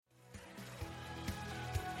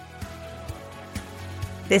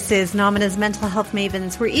This is Nomina's Mental Health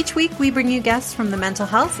Mavens, where each week we bring you guests from the mental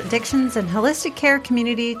health, addictions, and holistic care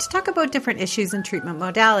community to talk about different issues and treatment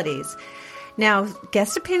modalities. Now,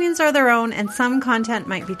 guest opinions are their own, and some content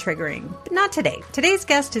might be triggering, but not today. Today's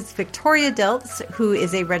guest is Victoria Dilts, who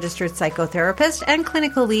is a registered psychotherapist and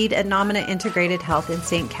clinical lead at Nomina Integrated Health in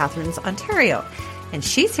St. Catharines, Ontario. And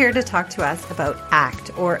she's here to talk to us about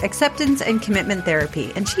ACT, or Acceptance and Commitment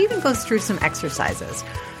Therapy, and she even goes through some exercises.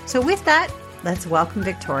 So with that, let's welcome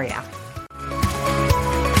Victoria.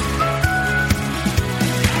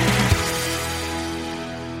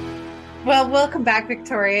 Well, welcome back,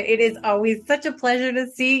 Victoria. It is always such a pleasure to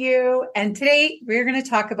see you. And today we're going to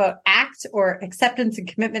talk about ACT, or Acceptance and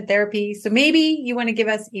Commitment Therapy. So maybe you want to give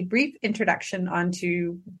us a brief introduction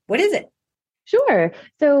onto what is it? Sure.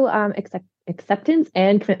 So acceptance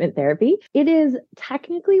and commitment therapy, it is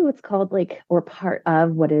technically what's called or part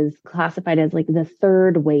of what is classified as the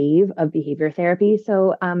third wave of behavior therapy.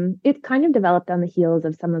 So it's kind of developed on the heels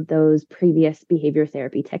of some of those previous behavior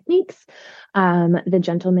therapy techniques. The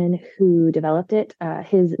gentleman who developed it,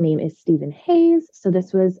 his name is Stephen Hayes. So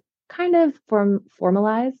this was kind of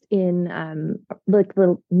formalized in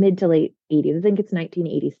the mid to late 80s. I think it's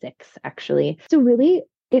 1986, actually. So really,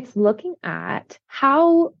 it's looking at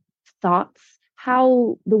how thoughts,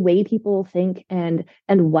 how the way people think and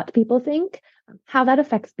what people think, how that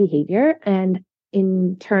affects behavior, and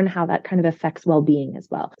in turn, how that kind of affects well-being as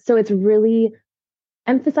well. So it's really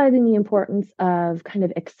emphasizing the importance of kind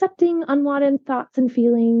of accepting unwanted thoughts and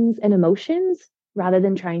feelings and emotions rather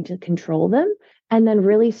than trying to control them, and then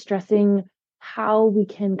really stressing how we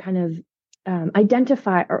can kind of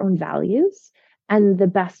identify our own values and the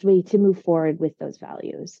best way to move forward with those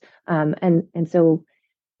values. And so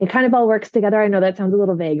it kind of all works together. I know that sounds a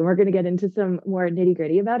little vague, and we're going to get into some more nitty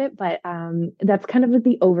gritty about it, but that's kind of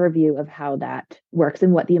the overview of how that works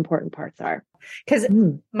and what the important parts are. Because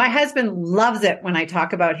my husband loves it when I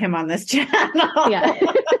talk about him on this channel. Yeah.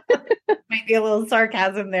 Might be a little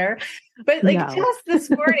sarcasm there. But just this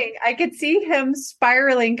morning, I could see him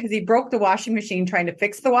spiraling because he broke the washing machine trying to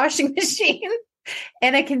fix the washing machine.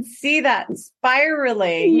 And I can see that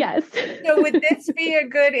spiraling. Yes. So would this be a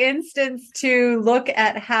good instance to look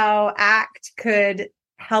at how ACT could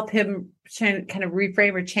help him kind of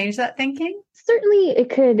reframe or change that thinking? Certainly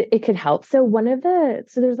it could help. So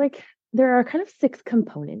there are kind of 6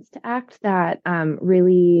 components to ACT that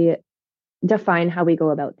really define how we go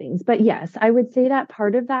about things. But yes, I would say that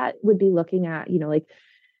part of that would be looking at,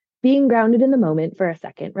 being grounded in the moment for a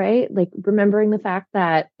second, right? Remembering the fact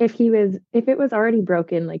that if it was already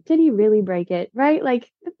broken, did he really break it, right?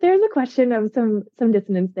 There's a question of some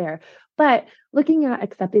dissonance there, but looking at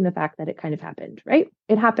accepting the fact that it kind of happened, right?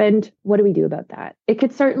 It happened. What do we do about that? It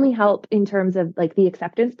could certainly help in terms of the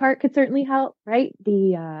acceptance part could certainly help, right?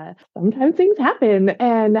 Sometimes things happen,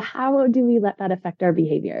 and how do we let that affect our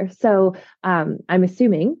behavior? So I'm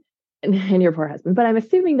assuming, and your poor husband, but I'm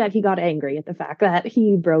assuming that he got angry at the fact that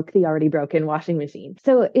he broke the already broken washing machine.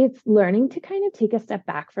 So it's learning to kind of take a step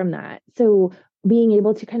back from that. So being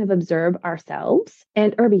able to kind of observe ourselves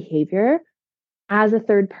and our behavior as a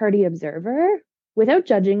third party observer without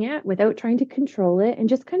judging it, without trying to control it, and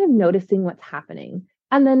just kind of noticing what's happening.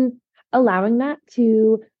 And then allowing that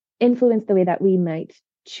to influence the way that we might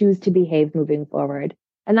choose to behave moving forward.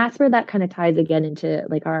 And that's where that kind of ties again into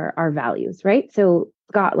our values, right? So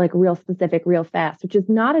got real specific, real fast, which is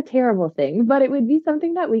not a terrible thing, but it would be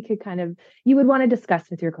something that we could you would want to discuss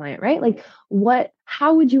with your client, right?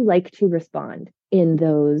 How would you like to respond in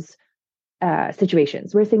those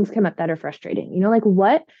situations where things come up that are frustrating?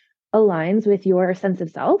 What aligns with your sense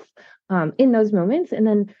of self in those moments? And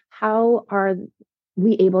then how are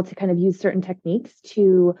we able to kind of use certain techniques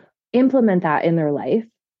to implement that in their life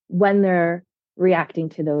when they're reacting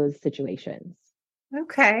to those situations?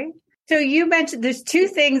 Okay. So you mentioned there's 2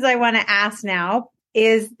 things I want to ask now.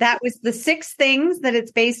 That was the 6 things that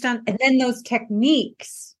it's based on, and then those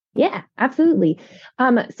techniques. Yeah, absolutely.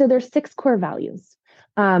 So there's 6 core values.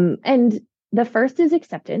 And the first is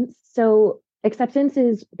acceptance. So acceptance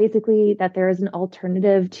is basically that there is an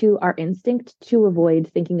alternative to our instinct to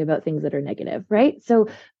avoid thinking about things that are negative, right? So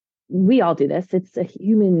we all do this. It's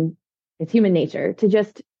human nature to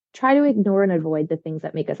just try to ignore and avoid the things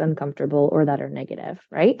that make us uncomfortable or that are negative,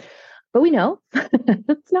 right? But we know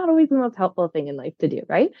it's not always the most helpful thing in life to do,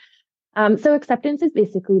 right? So acceptance is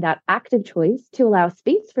basically that active choice to allow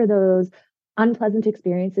space for those unpleasant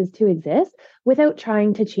experiences to exist without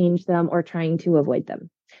trying to change them or trying to avoid them.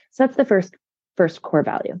 So that's the first core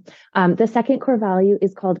value. The second core value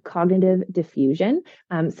is called cognitive diffusion.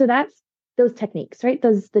 So that's those techniques, right?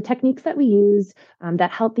 The techniques that we use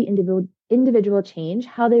that help the individual change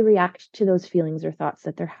how they react to those feelings or thoughts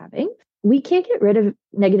that they're having. We can't get rid of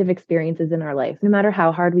negative experiences in our life, no matter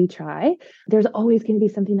how hard we try. There's always going to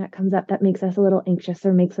be something that comes up that makes us a little anxious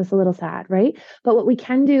or makes us a little sad, right? But what we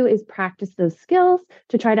can do is practice those skills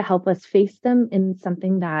to try to help us face them in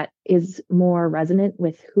something that is more resonant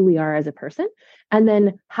with who we are as a person. And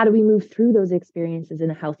then how do we move through those experiences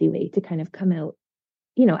in a healthy way to kind of come out,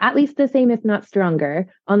 at least the same, if not stronger,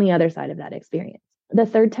 on the other side of that experience. The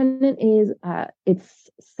third tenet is it's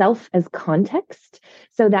self as context.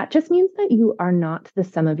 So that just means that you are not the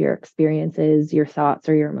sum of your experiences, your thoughts,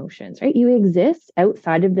 or your emotions, right? You exist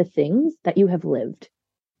outside of the things that you have lived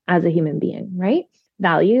as a human being, right?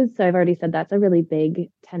 Values. So I've already said that's a really big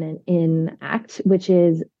tenet in ACT, which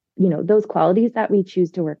is, those qualities that we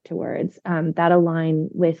choose to work towards that align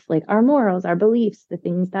with like our morals, our beliefs, the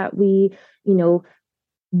things that we,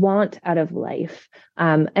 want out of life.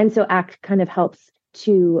 And so ACT kind of helps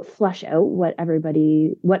to flush out what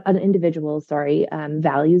an individual's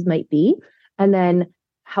values might be, and then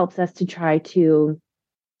helps us to try to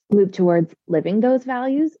move towards living those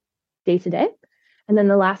values day to day. And then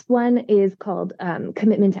the last one is called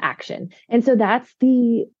commitment to action. And so that's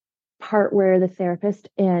the part where the therapist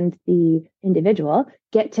and the individual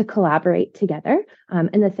get to collaborate together.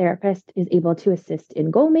 And the therapist is able to assist in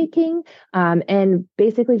goal making and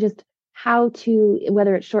basically just how to,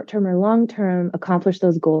 whether it's short-term or long-term, accomplish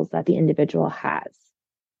those goals that the individual has.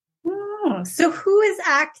 Oh, so who is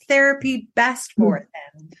ACT therapy best for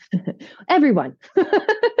then? Everyone.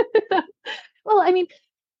 Well, I mean,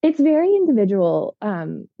 it's very individual.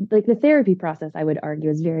 Like the therapy process, I would argue,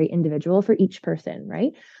 is very individual for each person,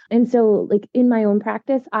 right? And so like in my own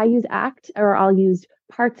practice, I use ACT, or I'll use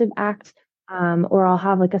parts of ACT, or I'll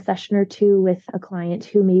have like a session or two with a client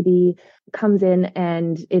who maybe comes in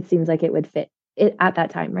and it seems like it would fit it at that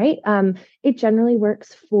time, right? It generally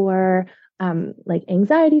works for like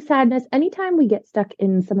anxiety, sadness, anytime we get stuck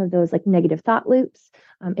in some of those like negative thought loops.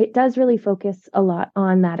 It does really focus a lot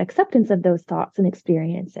on that acceptance of those thoughts and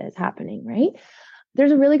experiences happening, right?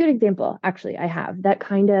 There's a really good example, actually, I have that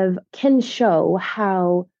kind of can show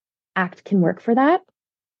how ACT can work for that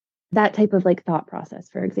type of like thought process,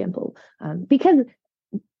 for example, because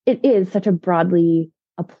it is such a broadly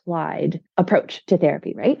applied approach to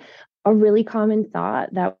therapy, right? A really common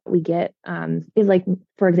thought that we get is like,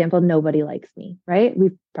 for example, nobody likes me, right?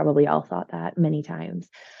 We've probably all thought that many times.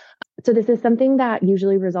 So this is something that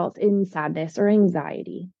usually results in sadness or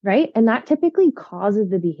anxiety, right? And that typically causes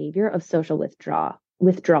the behavior of social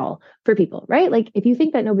withdrawal for people, right? Like if you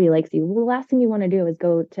think that nobody likes you, well, the last thing you want to do is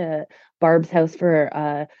go to Barb's house for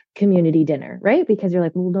a community dinner, right? Because you're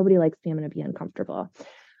like, well, nobody likes me, I'm going to be uncomfortable.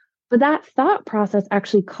 But that thought process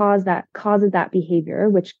actually causes that behavior,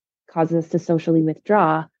 which causes us to socially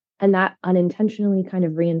withdraw. And that unintentionally kind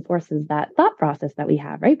of reinforces that thought process that we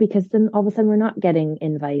have, right? Because then all of a sudden we're not getting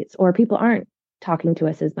invites or people aren't talking to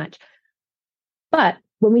us as much. But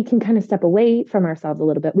when we can kind of step away from ourselves a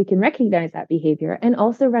little bit, we can recognize that behavior and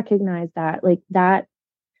also recognize that like that,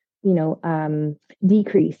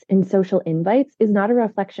 decrease in social invites is not a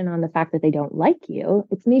reflection on the fact that they don't like you.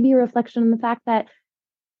 It's maybe a reflection on the fact that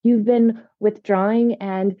you've been withdrawing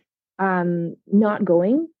and not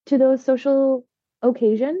going to those social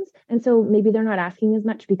occasions. And so maybe they're not asking as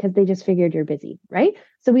much because they just figured you're busy, right?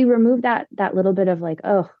 So we remove that little bit of like,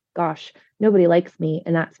 oh gosh, nobody likes me,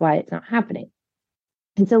 and that's why it's not happening.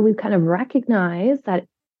 And so we've kind of recognized that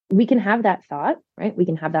we can have that thought, right? We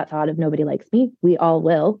can have that thought of nobody likes me. We all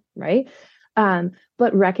will, right?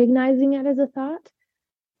 But recognizing it as a thought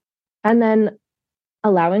and then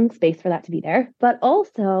allowing space for that to be there, but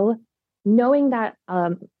also knowing that,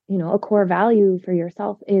 a core value for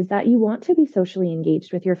yourself is that you want to be socially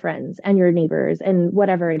engaged with your friends and your neighbors and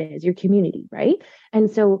whatever it is, your community, right?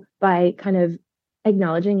 And so by kind of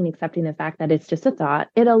acknowledging and accepting the fact that it's just a thought,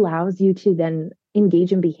 it allows you to then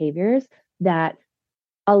engage in behaviors that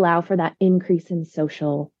allow for that increase in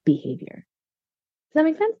social behavior. Does that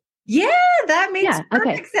make sense? Yeah, that makes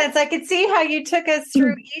perfect sense. I could see how you took us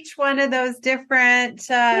through each one of those different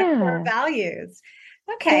core values.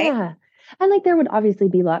 Okay. Yeah. And like there would obviously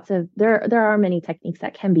be there are many techniques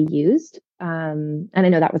that can be used. And I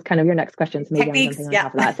know that was kind of your next question. So maybe I'm jumping on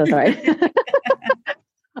top of that. So sorry.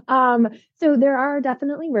 So there are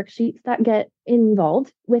definitely worksheets that get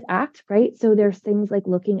involved with ACT, right? So there's things like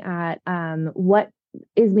looking at what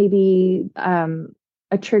is maybe a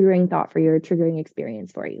triggering thought for you, a triggering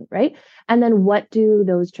experience for you, right? And then what do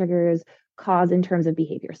those triggers cause in terms of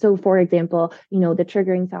behavior? So for example, the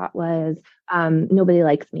triggering thought was nobody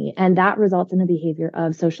likes me. And that results in a behavior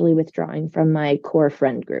of socially withdrawing from my core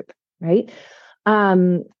friend group, right?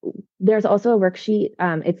 Um, there's also a worksheet.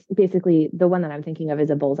 It's basically the one that I'm thinking of is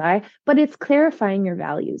a bullseye, but it's clarifying your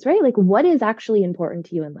values, right? Like what is actually important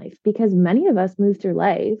to you in life? Because many of us move through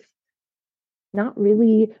life not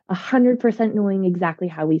really 100% knowing exactly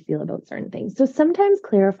how we feel about certain things. So sometimes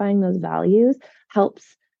clarifying those values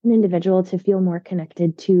helps an individual to feel more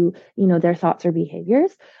connected to, their thoughts or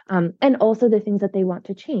behaviors, and also the things that they want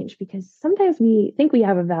to change. Because sometimes we think we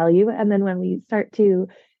have a value, and then when we start to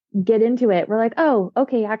get into it, we're like, oh,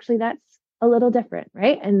 okay, actually that's a little different,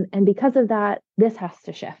 right? And because of that, this has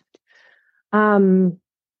to shift. Um,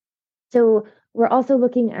 so we're also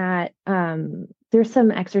looking at there's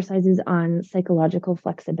some exercises on psychological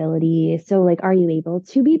flexibility. So like, are you able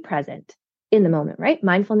to be present in the moment, right?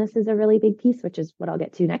 Mindfulness is a really big piece, which is what I'll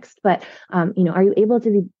get to next. But are you able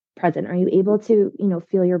to be present? Are you able to,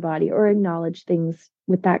 feel your body or acknowledge things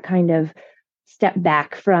with that kind of step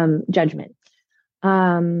back from judgment?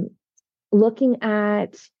 Looking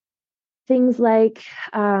at things like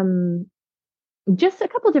just a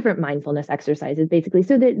couple different mindfulness exercises, basically.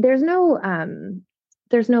 So there's no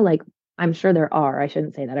like, I'm sure there are, I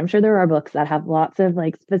shouldn't say that. I'm sure there are books that have lots of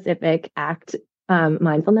like specific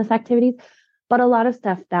mindfulness activities, but a lot of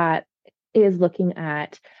stuff that is looking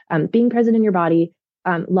at being present in your body,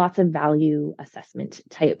 lots of value assessment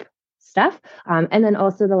type stuff. And then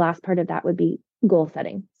also the last part of that would be goal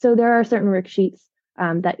setting. So there are certain worksheets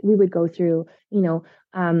that we would go through,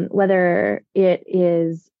 whether it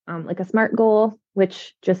is like a SMART goal,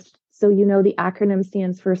 which just so the acronym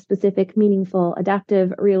stands for specific, meaningful,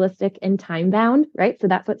 adaptive, realistic, and time bound, right? So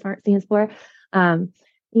that's what SMART stands for.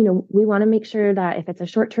 We want to make sure that if it's a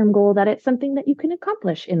short-term goal, that it's something that you can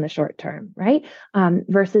accomplish in the short term, right?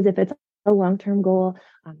 Versus if it's a long-term goal,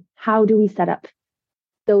 how do we set up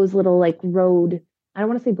those little like road, I don't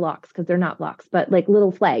want to say blocks because they're not blocks, but like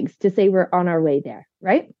little flags to say we're on our way there,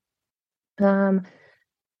 right? And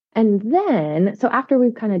then, so after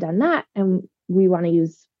we've kind of done that, and we want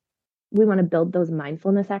to build those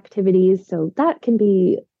mindfulness activities. So that can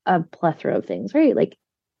be a plethora of things, right? Like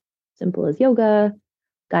simple as yoga,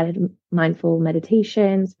 guided mindful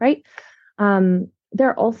meditations, right?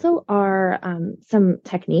 There also are some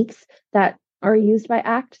techniques that are used by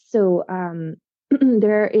ACT. So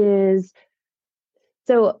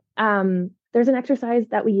there's an exercise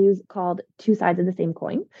that we use called two sides of the same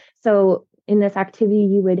coin. So in this activity,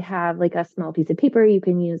 you would have like a small piece of paper. You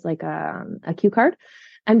can use like a cue card.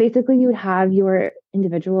 And basically you would have your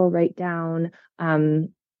individual write down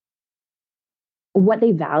what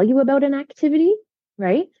they value about an activity,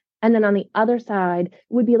 right? And then on the other side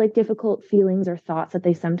would be like difficult feelings or thoughts that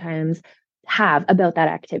they sometimes have about that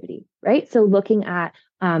activity, right? So looking at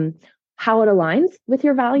how it aligns with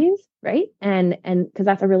your values, right? And because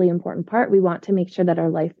that's a really important part. We want to make sure that our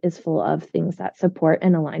life is full of things that support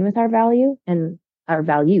and align with our value and our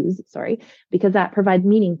values, sorry, because that provides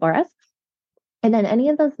meaning for us. And then any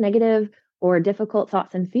of those negative or difficult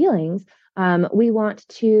thoughts and feelings, we want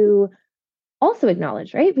to also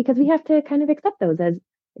acknowledge, right? Because we have to kind of accept those as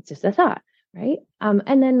it's just a thought, right?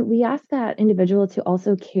 And then we ask that individual to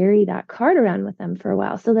also carry that card around with them for a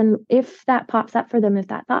while. So then if that pops up for them, if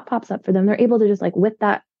that thought pops up for them, they're able to just like whip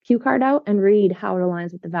that cue card out and read how it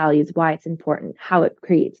aligns with the values, why it's important, how it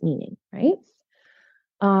creates meaning, right?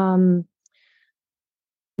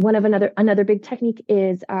 Another big technique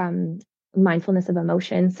is mindfulness of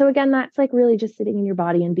emotion. So again, that's like really just sitting in your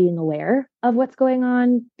body and being aware of what's going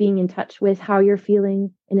on, being in touch with how you're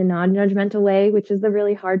feeling in a non-judgmental way, which is the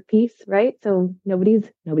really hard piece, right? So nobody's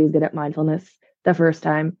good at mindfulness the first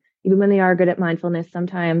time. Even when they are good at mindfulness,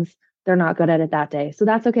 sometimes they're not good at it that day. So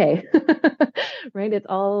that's okay. Right? It's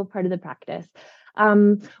all part of the practice.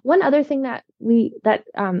 One other thing that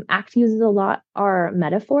ACT uses a lot are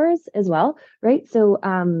metaphors as well, right? So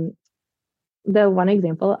the one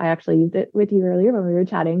example, I actually used it with you earlier when we were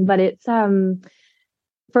chatting, but it's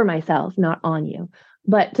for myself, not on you.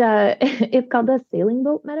 But it's called the sailing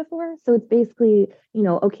boat metaphor. So it's basically,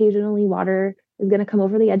 occasionally water is going to come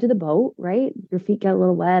over the edge of the boat, right? Your feet get a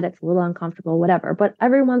little wet, it's a little uncomfortable, whatever. But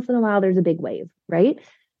every once in a while, there's a big wave, right?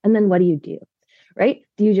 And then what do? Right?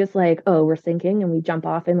 Do you just like, oh, we're sinking and we jump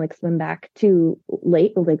off and like swim back to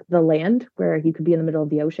like the land where you could be in the middle of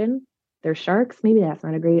the ocean? There's sharks. Maybe that's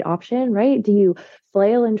not a great option, right? Do you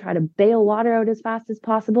flail and try to bail water out as fast as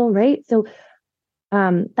possible, right? So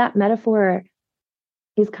that metaphor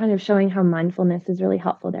is kind of showing how mindfulness is really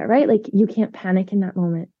helpful there, right? Like you can't panic in that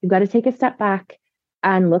moment. You've got to take a step back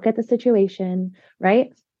and look at the situation,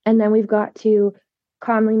 right? And then we've got to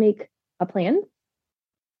calmly make a plan,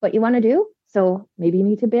 what you want to do. So maybe you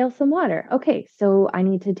need to bail some water. Okay, so I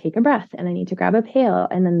need to take a breath and I need to grab a pail.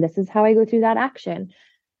 And then this is how I go through that action.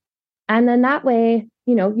 And then that way,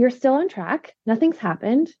 you're still on track. Nothing's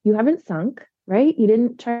happened. You haven't sunk, right? You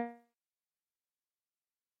didn't try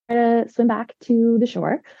to swim back to the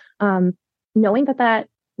shore. Knowing that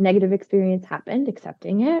negative experience happened,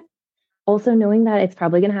 accepting it, also knowing that it's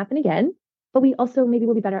probably going to happen again, but we also maybe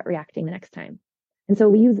will be better at reacting the next time. And so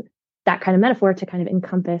we use that kind of metaphor to kind of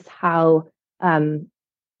encompass how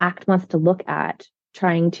ACT wants to look at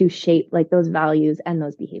trying to shape like those values and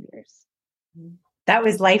those behaviors. That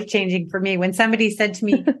was life-changing for me when somebody said to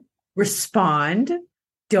me, respond,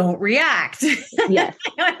 don't react. Yes.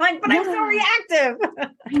 I'm like, but I'm so reactive.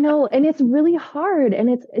 I know. And it's really hard.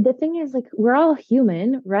 And the thing is, like, we're all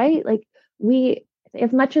human, right? Like,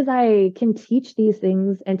 as much as I can teach these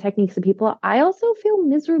things and techniques to people, I also feel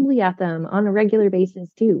miserably at them on a regular basis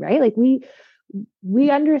too, right? Like we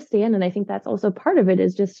understand. And I think that's also part of it,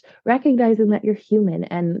 is just recognizing that you're human.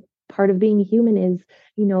 And part of being human is,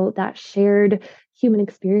 that shared human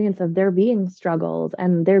experience of there being struggles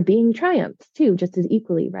and there being triumphs too, just as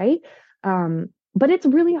equally, right? But it's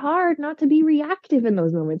really hard not to be reactive in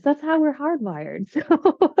those moments. That's how we're hardwired.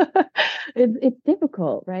 So it's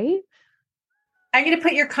difficult, right? I'm going to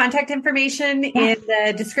put your contact information in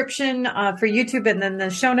the description for YouTube and then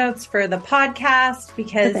the show notes for the podcast,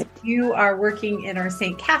 because Perfect. You are working in our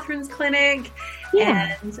St. Catherine's Clinic.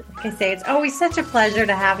 Yeah. And like I say, it's always such a pleasure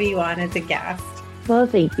to have you on as a guest. Well,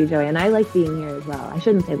 thank you, Joanne. I like being here as well. I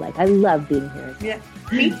shouldn't say like, I love being here as well.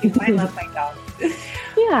 Yeah, me too. I love my dog.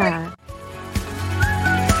 Yeah.